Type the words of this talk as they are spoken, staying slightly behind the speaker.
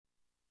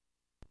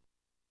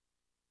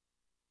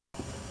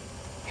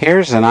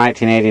Here's a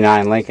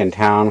 1989 Lincoln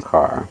Town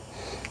Car.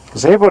 I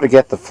was able to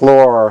get the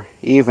floor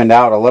evened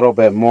out a little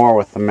bit more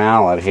with the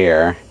mallet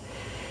here,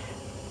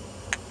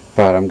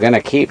 but I'm going to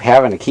keep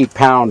having to keep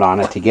pound on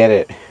it to get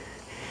it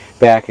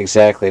back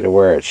exactly to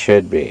where it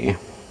should be.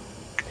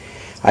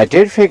 I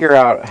did figure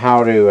out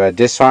how to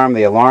disarm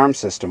the alarm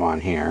system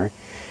on here,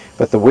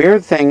 but the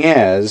weird thing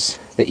is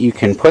that you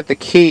can put the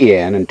key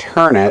in and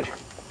turn it,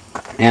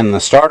 and the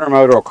starter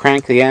motor will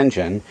crank the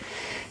engine,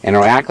 and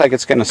it'll act like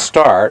it's going to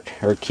start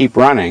or keep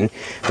running,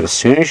 but as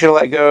soon as you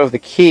let go of the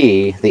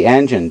key, the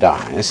engine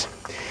dies.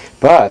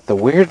 But the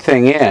weird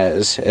thing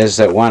is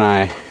that when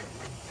I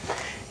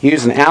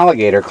use an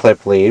alligator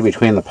clip lead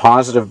between the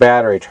positive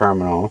battery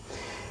terminal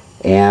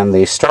and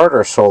the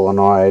starter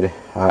solenoid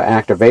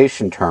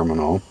activation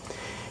terminal,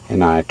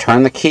 and I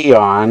turn the key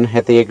on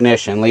at the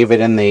ignition, leave it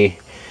in the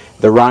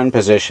run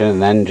position,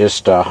 and then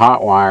just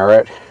hot wire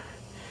it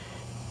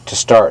to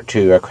start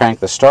to crank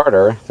the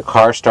starter, the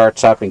car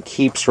starts up and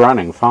keeps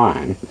running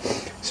fine.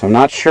 So I'm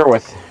not sure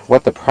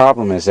what the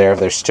problem is there. If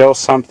there's still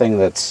something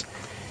that's,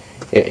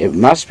 it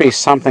must be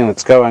something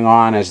that's going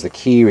on as the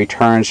key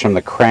returns from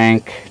the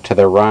crank to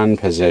the run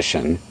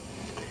position.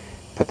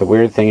 But the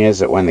weird thing is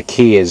that when the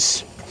key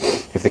is,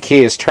 if the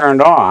key is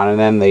turned on and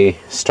then the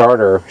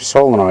starter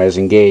solenoid is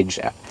engaged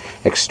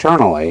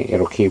externally,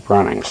 it'll keep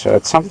running. So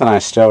it's something I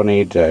still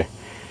need to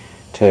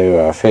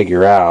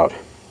figure out.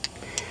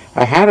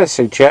 I had a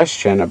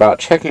suggestion about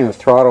checking the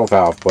throttle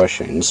valve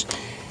bushings,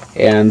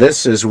 and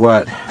this is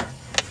what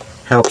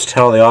helps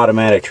tell the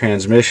automatic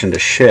transmission to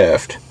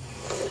shift.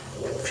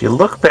 If you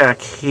look back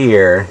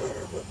here,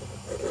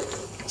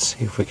 let's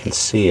see if we can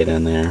see it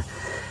in there.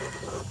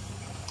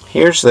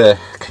 Here's the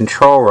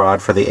control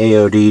rod for the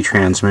AOD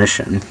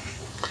transmission,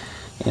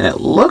 and it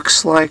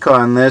looks like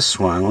on this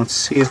one, let's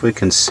see if we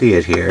can see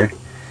it here,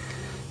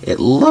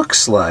 it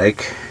looks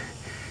like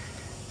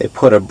they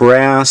put a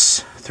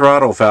brass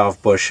throttle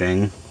valve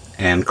bushing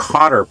and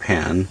cotter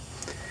pin,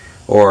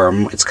 or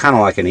it's kind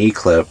of like an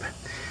E-clip,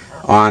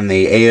 on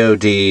the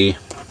AOD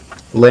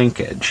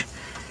linkage.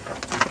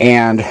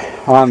 And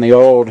on the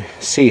old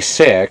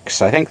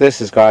C6, I think this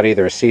has got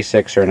either a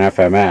C6 or an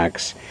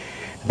FMX,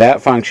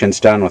 that function's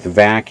done with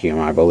vacuum,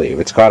 I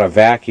believe. It's got a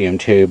vacuum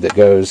tube that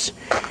goes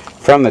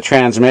from the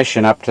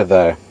transmission up to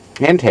the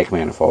intake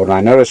manifold. And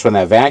I noticed when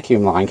that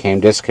vacuum line came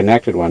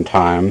disconnected one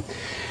time,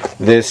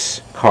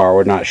 this car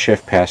would not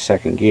shift past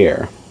second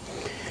gear.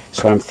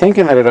 So I'm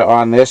thinking that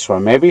on this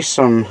one, maybe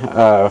some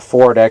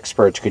Ford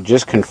experts could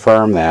just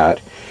confirm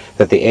that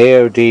the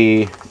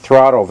AOD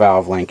throttle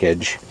valve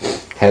linkage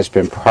has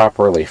been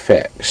properly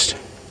fixed.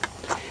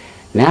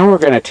 Now we're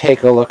going to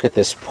take a look at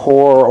this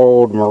poor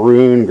old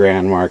maroon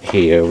Grand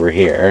Marquis over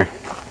here.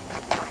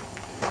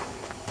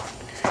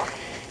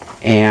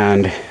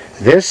 And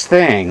this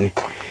thing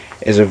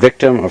is a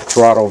victim of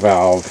throttle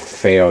valve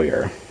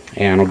failure.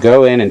 And we'll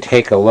go in and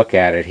take a look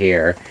at it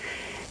here.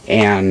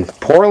 And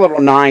poor little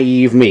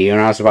naive me, when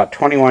I was about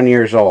 21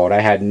 years old, I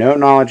had no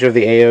knowledge of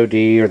the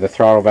AOD or the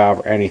throttle valve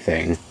or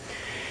anything.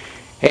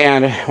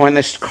 And when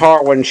this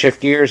car wouldn't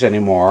shift gears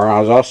anymore, I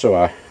was also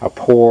a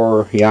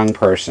poor young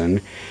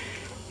person.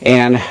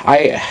 And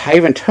I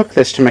even took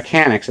this to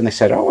mechanics, and they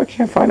said, oh, I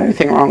can't find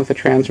anything wrong with the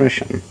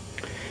transmission.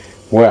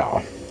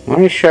 Well, let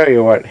me show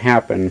you what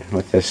happened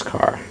with this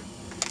car.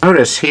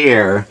 Notice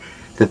here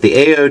that the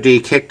AOD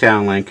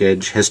kickdown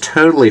linkage has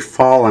totally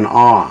fallen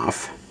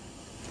off.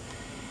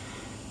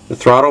 The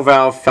throttle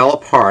valve fell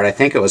apart. I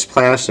think it was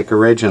plastic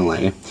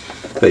originally.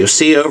 But you'll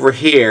see over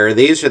here,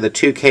 these are the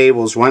two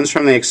cables. One's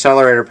from the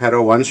accelerator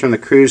pedal, one's from the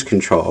cruise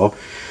control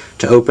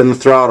to open the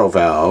throttle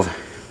valve,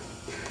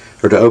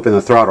 or to open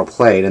the throttle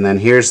plate. And then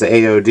here's the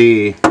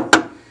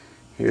AOD.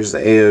 Here's the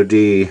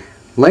AOD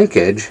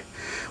linkage,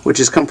 which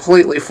is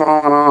completely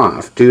fallen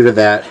off due to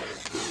that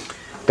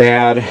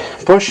bad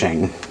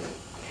bushing.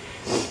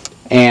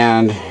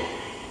 And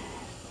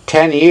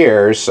 10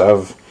 years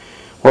of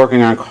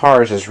working on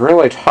cars has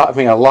really taught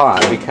me a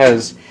lot,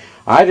 because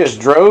I just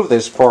drove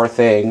this poor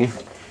thing.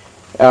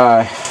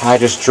 I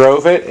just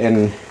drove it,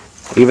 and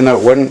even though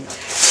it wouldn't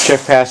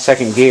shift past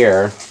second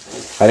gear,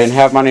 I didn't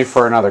have money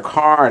for another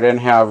car.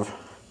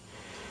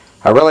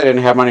 I really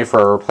didn't have money for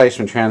a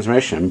replacement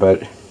transmission.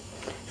 But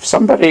if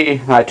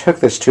somebody I took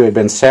this to had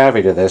been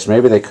savvy to this,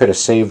 maybe they could have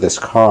saved this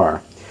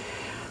car.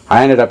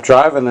 I ended up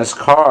driving this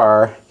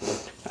car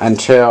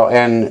until,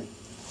 and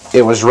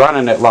it was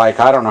running at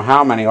like, I don't know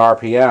how many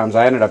RPMs.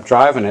 I ended up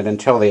driving it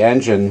until the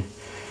engine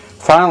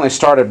finally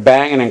started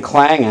banging and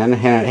clanging, and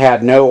it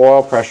had no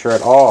oil pressure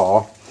at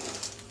all.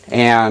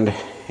 And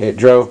it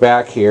drove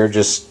back here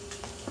just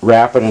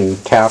rapping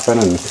and tapping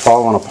and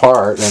falling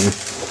apart. And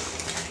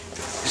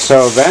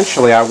so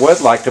eventually I would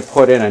like to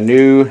put in a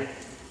new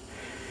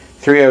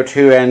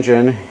 302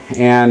 engine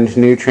and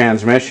new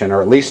transmission,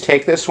 or at least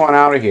take this one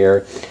out of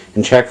here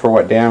and check for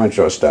what damage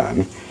was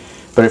done.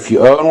 But if you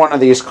own one of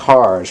these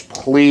cars,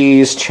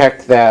 please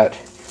check that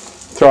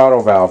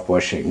throttle valve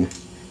bushing.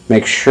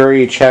 Make sure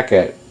you check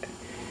it,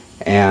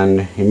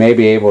 and you may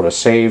be able to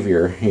save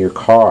your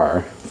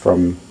car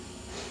from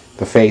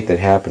the fate that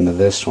happened to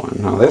this one.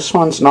 Now, this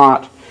one's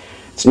not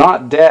It's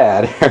not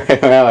dead.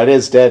 Well, it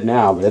is dead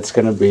now, but it's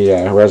going to be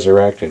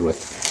resurrected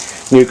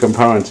with new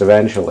components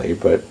eventually.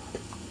 But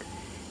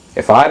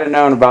if I'd have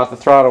known about the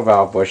throttle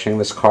valve bushing,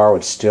 this car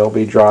would still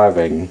be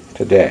driving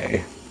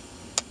today.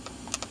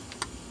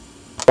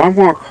 One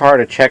more car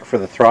to check for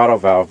the throttle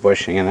valve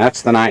bushing, and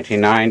that's the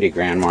 1990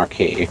 Grand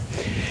Marquis.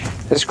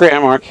 This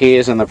Grand Marquis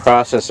is in the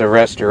process of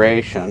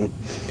restoration.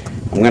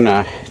 I'm going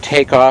to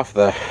take off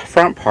the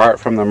front part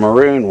from the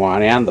maroon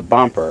one and the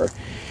bumper,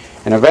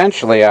 and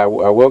eventually I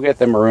will get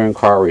the maroon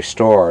car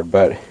restored,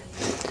 but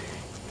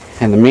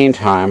in the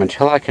meantime,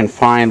 until I can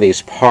find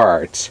these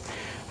parts,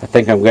 I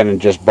think I'm going to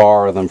just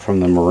borrow them from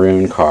the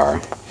maroon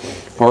car.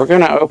 Well, we're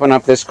going to open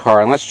up this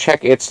car and let's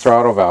check its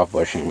throttle valve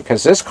bushing,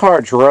 because this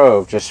car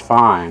drove just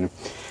fine.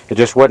 It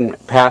just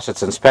wouldn't pass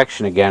its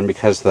inspection again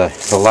because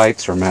the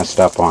lights are messed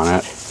up on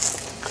it.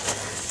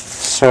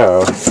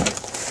 So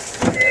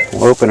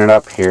we'll open it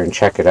up here and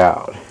check it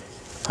out.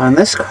 On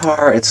this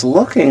car, it's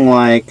looking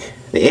like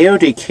the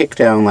AOD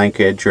kickdown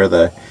linkage, or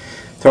the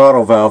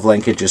throttle valve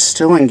linkage, is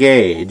still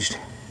engaged.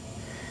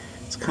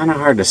 It's kind of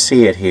hard to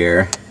see it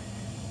here,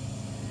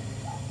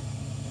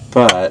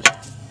 but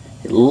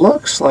it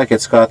looks like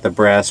it's got the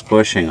brass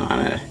bushing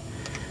on it.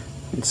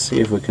 Let's see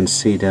if we can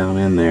see down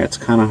in there. It's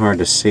kind of hard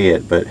to see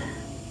it, but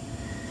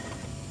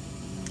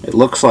it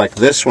looks like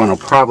this one will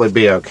probably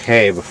be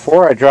okay.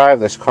 Before I drive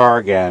this car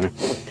again,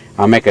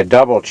 I'll make a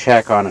double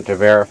check on it to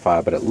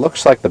verify, but it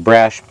looks like the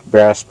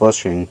brass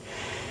bushing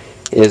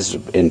is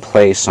in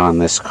place on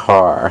this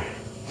car.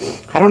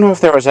 I don't know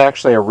if there was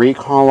actually a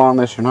recall on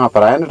this or not,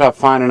 but I ended up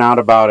finding out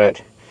about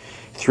it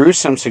through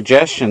some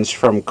suggestions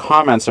from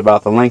comments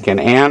about the Lincoln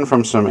and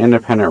from some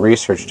independent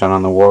research done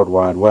on the World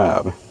Wide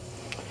Web.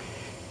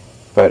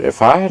 But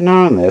if I had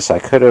known this, I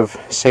could have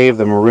saved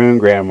the maroon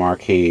Grand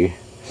Marquis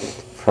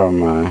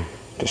from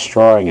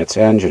destroying its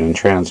engine and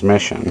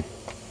transmission.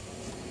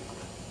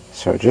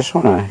 So just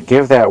want to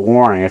give that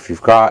warning. If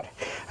you've got,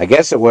 I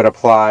guess it would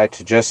apply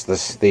to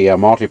just the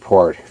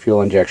multi-port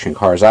fuel injection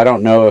cars. I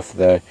don't know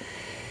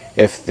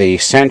if the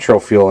central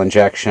fuel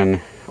injection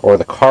or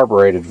the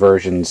carbureted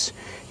versions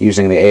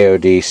using the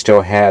AOD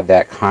still had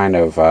that kind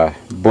of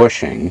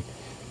bushing.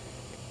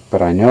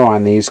 But I know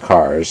on these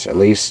cars, at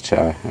least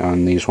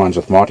on these ones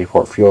with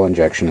multi-port fuel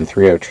injection and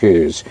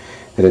 302s,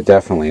 that it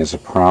definitely is a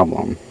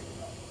problem.